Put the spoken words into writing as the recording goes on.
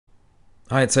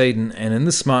Hi, it's Aidan, and in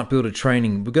this Smart Builder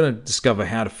training, we're going to discover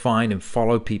how to find and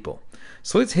follow people.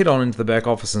 So let's head on into the back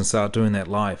office and start doing that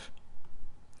live.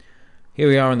 Here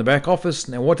we are in the back office.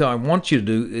 Now what I want you to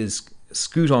do is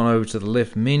scoot on over to the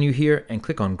left menu here and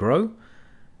click on Grow,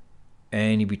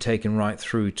 and you'll be taken right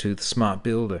through to the Smart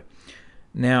Builder.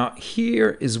 Now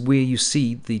here is where you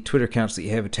see the Twitter accounts that you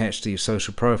have attached to your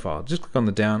social profile. Just click on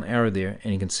the down arrow there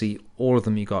and you can see all of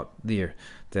them you got there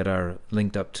that are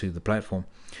linked up to the platform.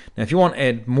 Now if you want to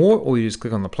add more, all you do is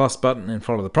click on the plus button and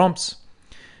follow the prompts,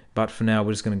 but for now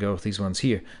we're just going to go with these ones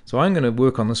here. So I'm going to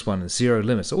work on this one, zero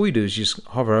limits. All you do is just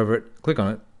hover over it, click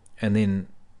on it, and then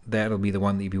that'll be the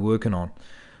one that you'll be working on.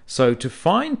 So to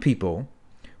find people,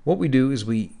 what we do is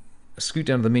we scoot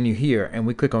down to the menu here and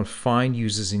we click on find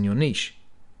users in your niche,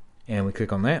 and we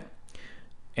click on that,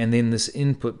 and then this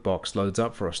input box loads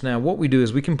up for us. Now what we do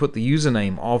is we can put the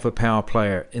username of a power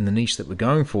player in the niche that we're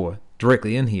going for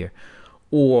directly in here,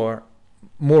 or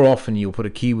more often you'll put a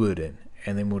keyword in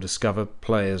and then we'll discover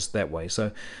players that way.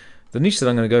 So the niche that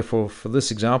I'm going to go for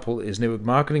this example is network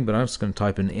marketing, but I'm just going to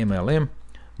type in MLM,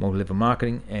 multi-level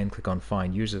marketing, and click on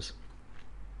find users.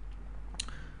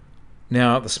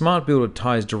 Now the Smart Builder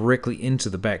ties directly into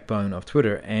the backbone of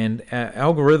Twitter, and our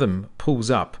algorithm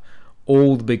pulls up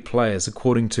all the big players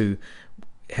according to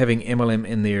having MLM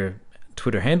in their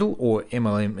Twitter handle or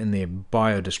MLM in their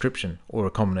bio description, or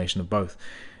a combination of both.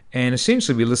 And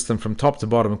essentially we list them from top to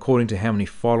bottom according to how many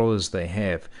followers they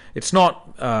have. It's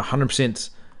not 100%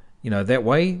 that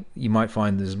way. You might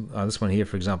find this one here,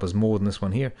 for example, is more than this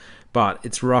one here, but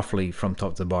it's roughly from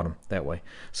top to bottom that way.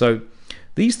 So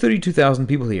these 32,000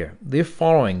 people here, they're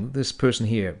following this person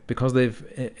here because they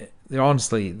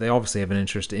obviously have an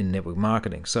interest in network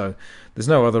marketing. So there's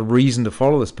no other reason to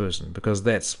follow this person because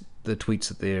that's the tweets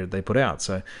that they put out.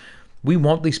 So we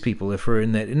want these people if we're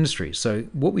in that industry. So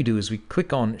what we do is we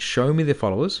click on show me their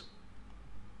followers,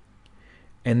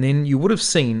 and then you would have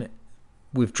seen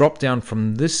we've dropped down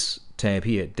from this tab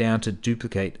here down to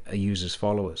duplicate a user's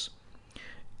followers,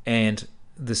 and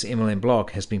this MLM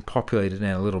block has been populated in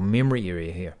a little memory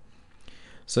area here.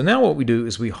 So now what we do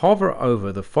is we hover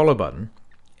over the follow button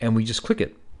and we just click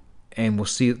it, and we'll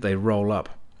see that they roll up.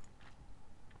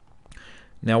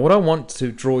 Now what I want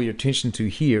to draw your attention to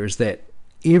here is that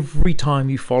every time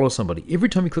you follow somebody, every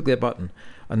time you click that button,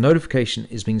 a notification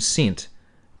is being sent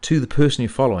to the person you're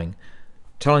following,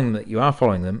 telling them that you are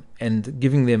following them and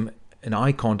giving them an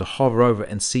icon to hover over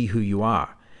and see who you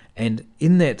are. And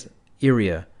in that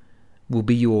area will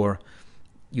be your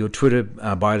Twitter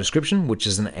bio description, which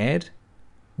is an ad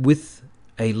with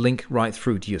a link right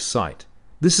through to your site.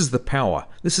 This is the power.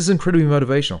 This is incredibly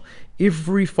motivational.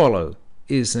 Every follow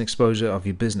is an exposure of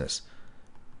your business.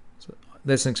 So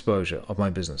that's an exposure of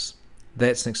my business.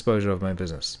 That's an exposure of my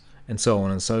business, and so on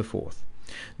and so forth.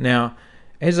 Now,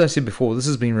 as I said before, this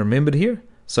has been remembered here.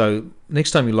 So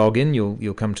next time you log in,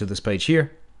 you'll come to this page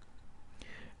here.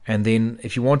 And then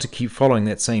if you want to keep following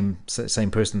that same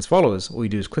person's followers, all you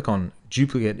do is click on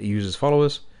duplicate a user's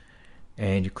followers,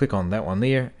 and you click on that one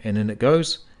there, and then it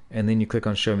goes, and then you click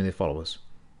on show me their followers.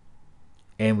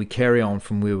 And we carry on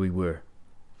from where we were.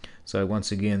 So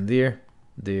once again, there.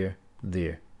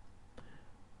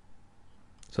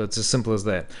 So it's as simple as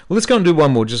that. Well, let's go and do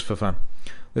one more just for fun.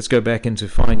 Let's go back into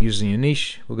find users in your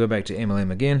niche. We'll go back to MLM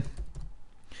again.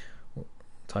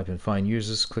 Type in find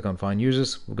users, click on find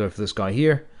users. We'll go for this guy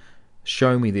here.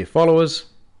 Show me their followers.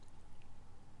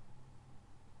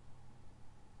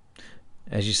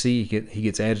 As you see, he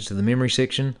gets added to the memory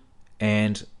section,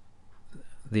 and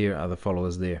there are the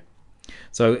followers there.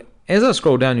 So as I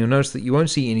scroll down, you'll notice that you won't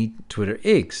see any Twitter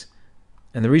eggs.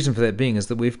 And the reason for that being is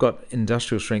that we've got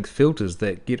industrial strength filters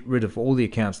that get rid of all the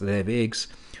accounts that have eggs,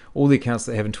 all the accounts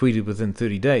that haven't tweeted within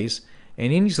 30 days,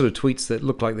 and any sort of tweets that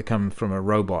look like they come from a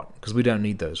robot, because we don't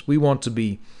need those. We want to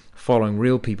be following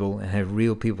real people and have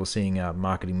real people seeing our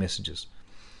marketing messages.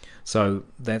 So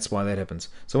that's why that happens.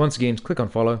 So once again, click on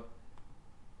follow,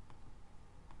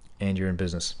 and you're in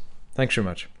business. Thanks very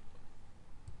much.